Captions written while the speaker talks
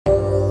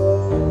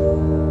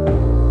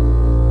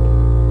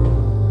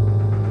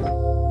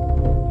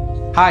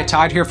Hi,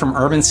 Todd here from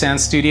Urban Sound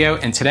Studio,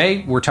 and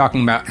today we're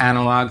talking about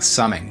analog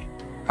summing.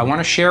 I want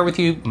to share with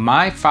you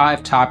my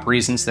 5 top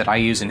reasons that I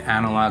use an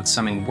analog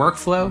summing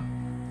workflow,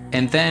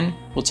 and then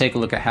we'll take a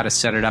look at how to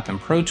set it up in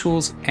Pro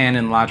Tools and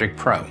in Logic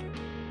Pro.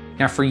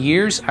 Now, for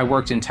years, I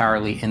worked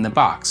entirely in the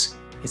box.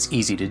 It's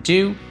easy to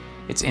do,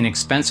 it's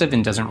inexpensive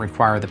and doesn't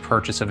require the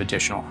purchase of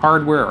additional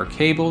hardware or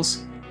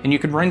cables, and you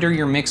can render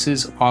your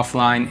mixes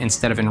offline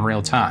instead of in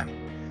real time.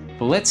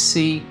 But let's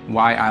see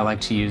why I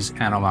like to use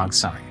analog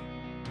summing.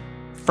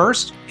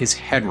 First is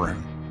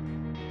headroom.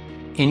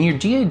 In your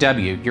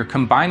DAW, you're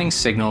combining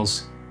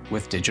signals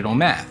with digital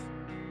math.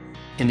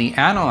 In the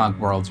analog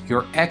world,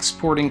 you're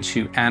exporting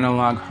to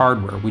analog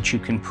hardware, which you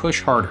can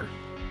push harder.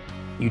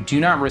 You do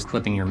not risk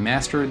clipping your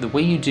master the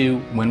way you do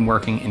when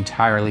working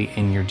entirely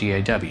in your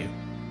DAW.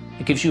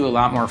 It gives you a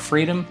lot more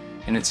freedom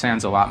and it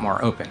sounds a lot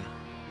more open.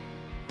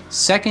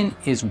 Second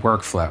is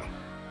workflow.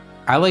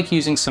 I like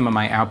using some of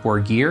my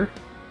outboard gear,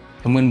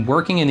 and when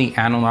working in the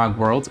analog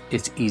world,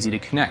 it's easy to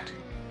connect.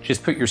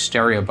 Just put your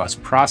stereo bus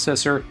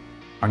processor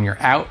on your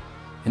out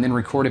and then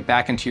record it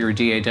back into your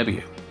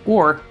DAW,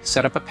 or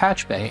set up a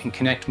patch bay and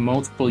connect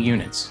multiple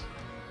units.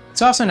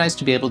 It's also nice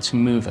to be able to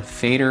move a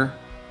fader,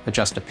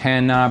 adjust a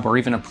pan knob, or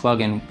even a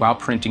plugin while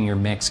printing your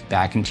mix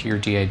back into your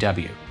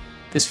DAW.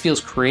 This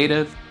feels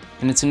creative,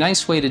 and it's a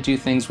nice way to do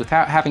things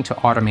without having to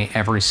automate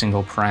every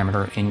single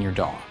parameter in your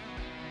DAW.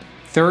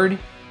 Third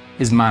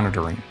is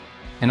monitoring.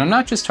 And I'm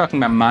not just talking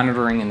about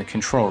monitoring in the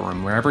control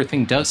room where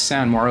everything does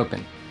sound more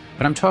open,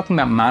 but I'm talking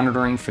about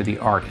monitoring for the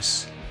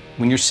artists.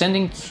 When you're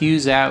sending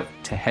cues out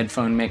to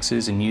headphone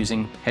mixes and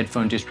using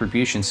headphone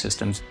distribution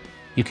systems,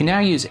 you can now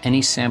use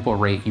any sample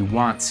rate you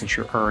want since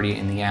you're already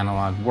in the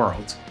analog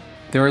world.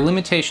 There are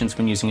limitations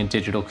when using a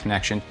digital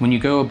connection. When you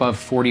go above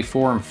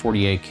 44 and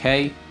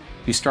 48K,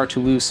 you start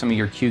to lose some of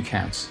your cue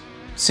counts.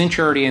 Since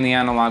you're already in the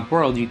analog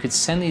world, you could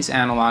send these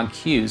analog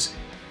cues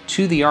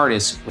to the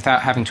artist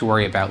without having to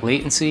worry about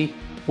latency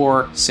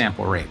or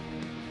sample rate.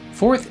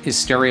 Fourth is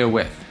stereo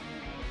width.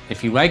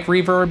 If you like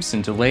reverbs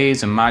and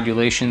delays and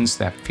modulations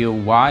that feel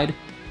wide,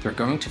 they're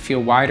going to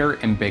feel wider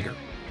and bigger.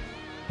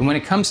 And when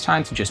it comes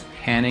time to just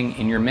panning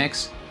in your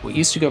mix, what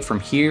used to go from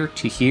here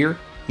to here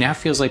now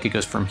feels like it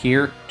goes from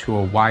here to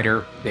a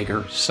wider,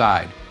 bigger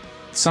side.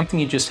 It's something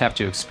you just have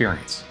to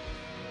experience.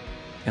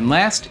 And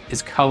last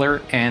is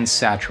color and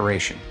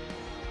saturation.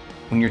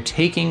 When you're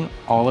taking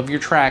all of your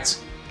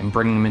tracks and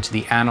bringing them into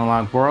the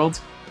analog world,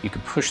 you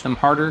can push them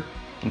harder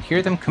and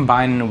hear them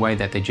combine in a way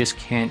that they just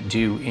can't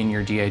do in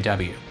your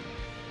DAW.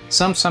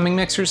 Some summing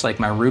mixers,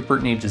 like my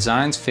Rupert Neve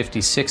Designs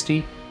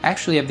 5060,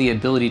 actually have the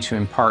ability to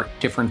impart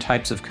different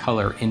types of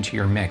color into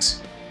your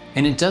mix.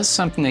 And it does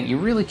something that you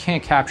really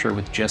can't capture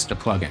with just a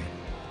plugin.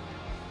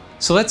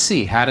 So let's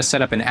see how to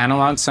set up an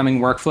analog summing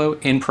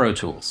workflow in Pro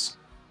Tools.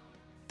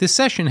 This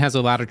session has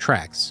a lot of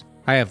tracks.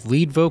 I have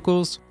lead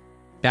vocals,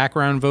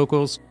 background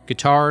vocals,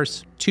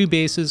 guitars, 2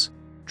 basses,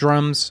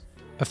 drums,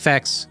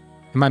 effects,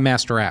 and my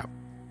master out.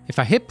 If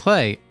I hit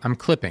play, I'm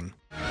clipping.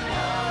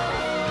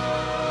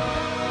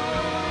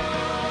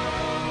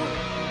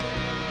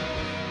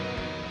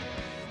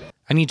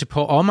 I need to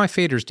pull all my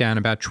faders down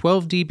about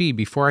 12 dB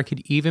before I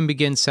could even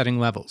begin setting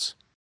levels.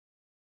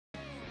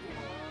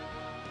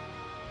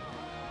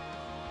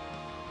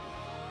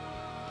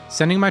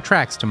 Sending my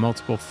tracks to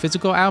multiple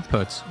physical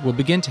outputs will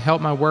begin to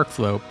help my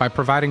workflow by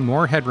providing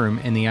more headroom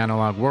in the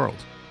analog world.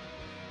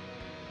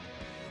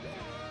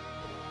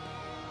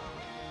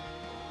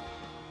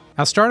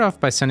 I'll start off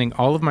by sending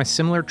all of my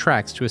similar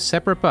tracks to a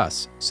separate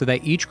bus so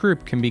that each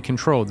group can be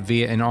controlled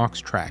via an aux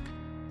track.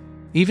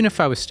 Even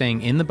if I was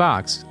staying in the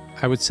box,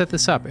 I would set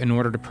this up in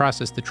order to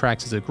process the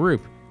tracks as a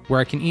group, where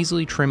I can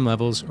easily trim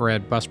levels or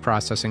add bus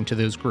processing to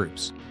those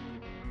groups.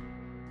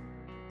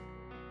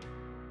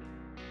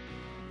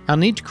 I'll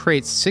need to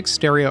create 6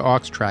 stereo aux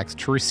tracks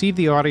to receive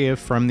the audio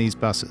from these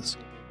buses.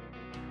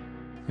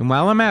 And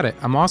while I'm at it,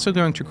 I'm also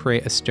going to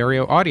create a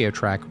stereo audio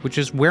track, which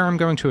is where I'm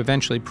going to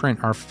eventually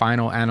print our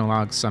final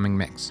analog summing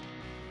mix.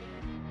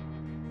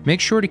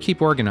 Make sure to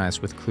keep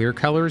organized with clear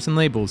colors and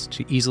labels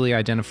to easily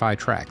identify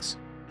tracks.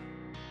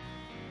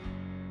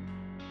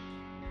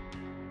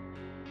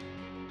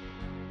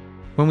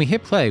 When we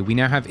hit play, we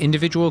now have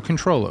individual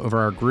control over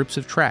our groups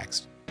of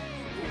tracks.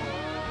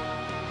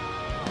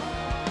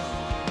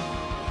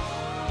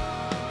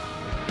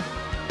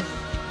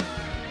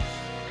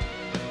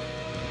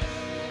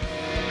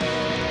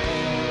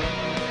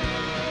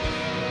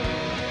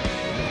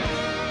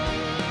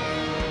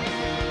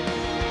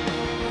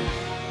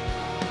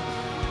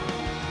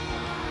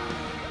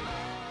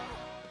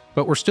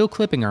 But we're still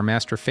clipping our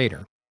master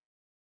fader.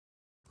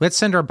 Let's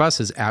send our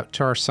buses out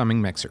to our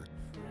summing mixer.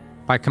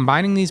 By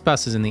combining these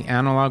buses in the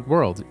analog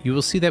world, you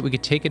will see that we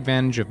could take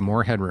advantage of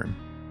more headroom.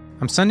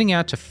 I'm sending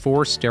out to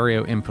 4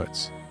 stereo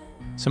inputs.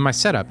 So my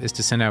setup is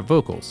to send out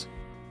vocals,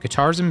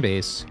 guitars and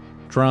bass,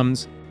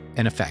 drums,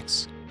 and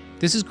effects.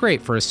 This is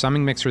great for a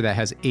summing mixer that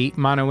has 8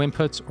 mono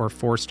inputs or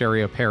 4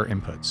 stereo pair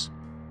inputs.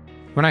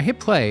 When I hit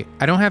play,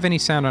 I don't have any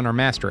sound on our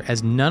master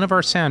as none of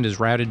our sound is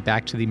routed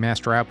back to the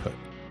master output.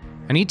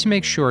 I need to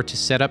make sure to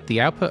set up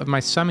the output of my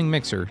summing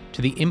mixer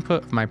to the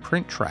input of my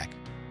print track.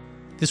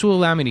 This will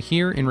allow me to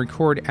hear and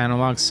record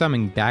analog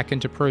summing back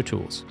into Pro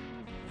Tools.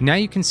 Now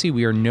you can see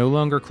we are no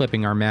longer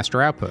clipping our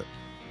master output.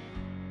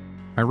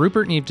 My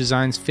Rupert Neve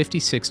Designs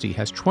 5060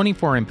 has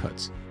 24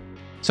 inputs,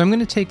 so I'm going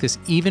to take this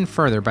even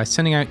further by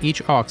sending out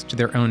each aux to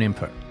their own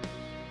input.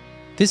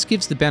 This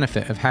gives the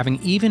benefit of having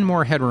even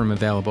more headroom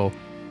available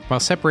while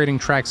separating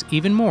tracks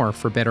even more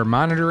for better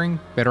monitoring,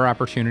 better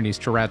opportunities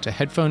to route to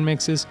headphone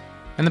mixes,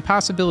 and the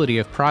possibility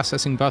of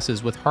processing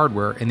buses with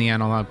hardware in the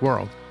analog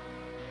world.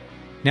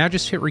 Now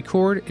just hit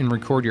record and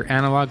record your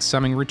analog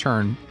summing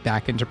return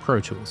back into Pro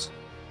Tools.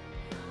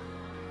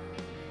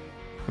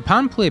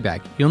 Upon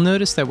playback, you'll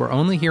notice that we're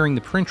only hearing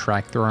the print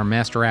track through our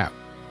master out.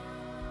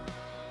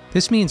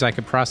 This means I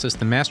could process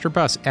the master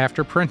bus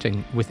after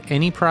printing with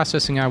any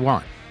processing I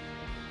want.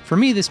 For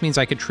me, this means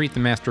I could treat the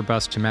master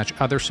bus to match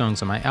other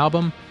songs on my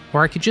album,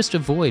 or I could just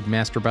avoid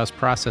master bus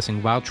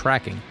processing while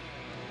tracking,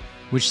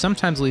 which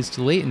sometimes leads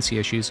to latency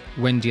issues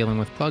when dealing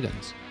with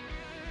plugins.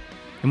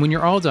 And when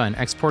you're all done,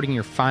 exporting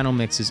your final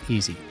mix is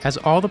easy, as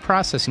all the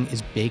processing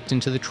is baked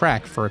into the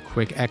track for a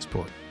quick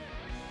export.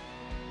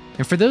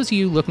 And for those of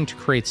you looking to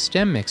create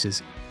stem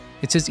mixes,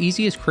 it's as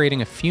easy as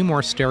creating a few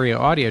more stereo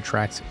audio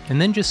tracks and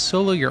then just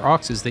solo your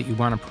auxes that you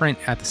want to print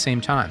at the same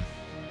time.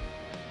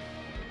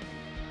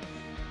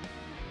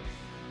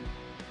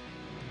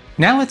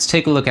 Now let's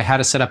take a look at how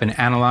to set up an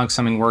analog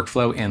summing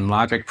workflow in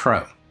Logic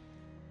Pro.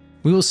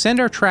 We will send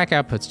our track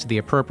outputs to the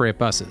appropriate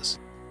buses.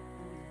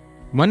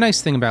 One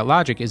nice thing about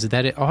Logic is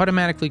that it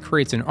automatically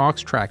creates an aux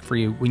track for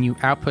you when you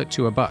output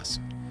to a bus,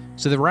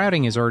 so the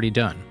routing is already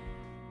done.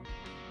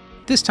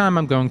 This time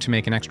I'm going to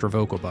make an extra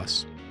vocal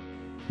bus.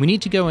 We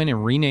need to go in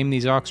and rename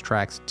these aux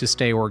tracks to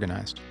stay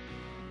organized.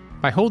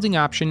 By holding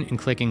Option and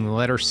clicking the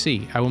letter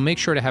C, I will make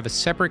sure to have a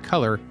separate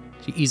color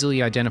to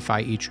easily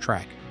identify each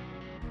track.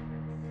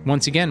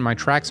 Once again, my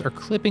tracks are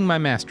clipping my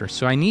master,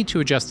 so I need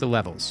to adjust the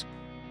levels.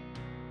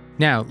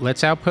 Now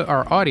let's output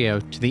our audio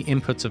to the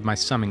inputs of my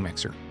summing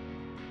mixer.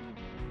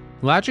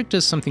 Logic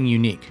does something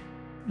unique.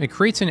 It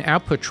creates an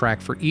output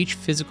track for each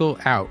physical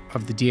out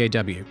of the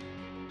DAW.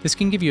 This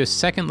can give you a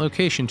second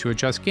location to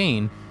adjust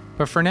gain,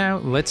 but for now,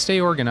 let's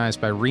stay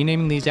organized by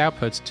renaming these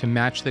outputs to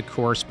match the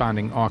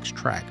corresponding aux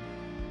track.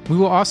 We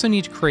will also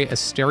need to create a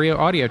stereo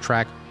audio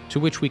track to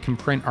which we can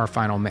print our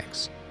final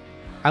mix.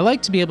 I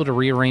like to be able to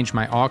rearrange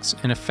my aux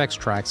and effects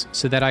tracks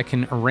so that I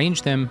can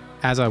arrange them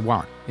as I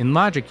want. In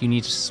Logic, you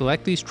need to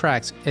select these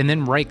tracks and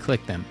then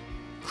right-click them.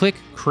 Click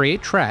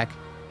Create Track,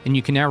 and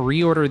you can now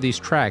reorder these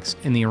tracks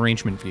in the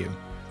arrangement view.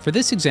 For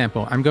this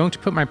example, I'm going to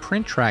put my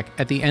print track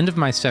at the end of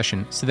my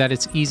session so that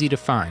it's easy to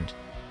find.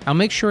 I'll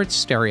make sure it's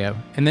stereo,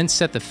 and then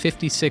set the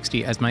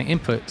 5060 as my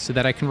input so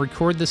that I can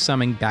record the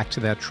summing back to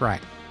that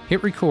track.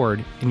 Hit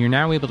record, and you're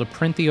now able to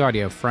print the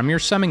audio from your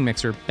summing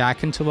mixer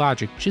back into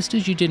Logic just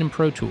as you did in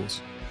Pro Tools.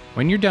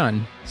 When you're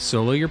done,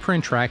 solo your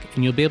print track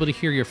and you'll be able to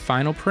hear your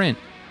final print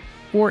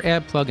or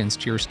add plugins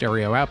to your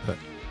stereo output.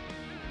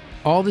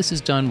 All this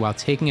is done while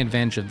taking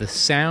advantage of the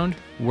sound,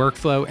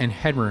 workflow, and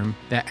headroom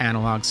that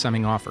analog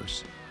summing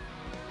offers.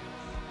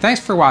 Thanks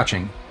for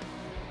watching.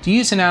 Do you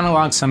use an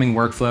analog summing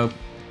workflow?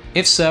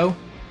 If so,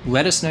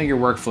 let us know your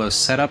workflow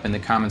setup in the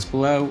comments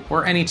below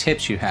or any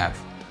tips you have.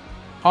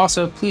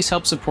 Also, please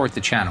help support the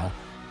channel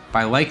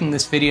by liking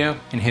this video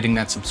and hitting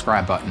that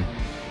subscribe button.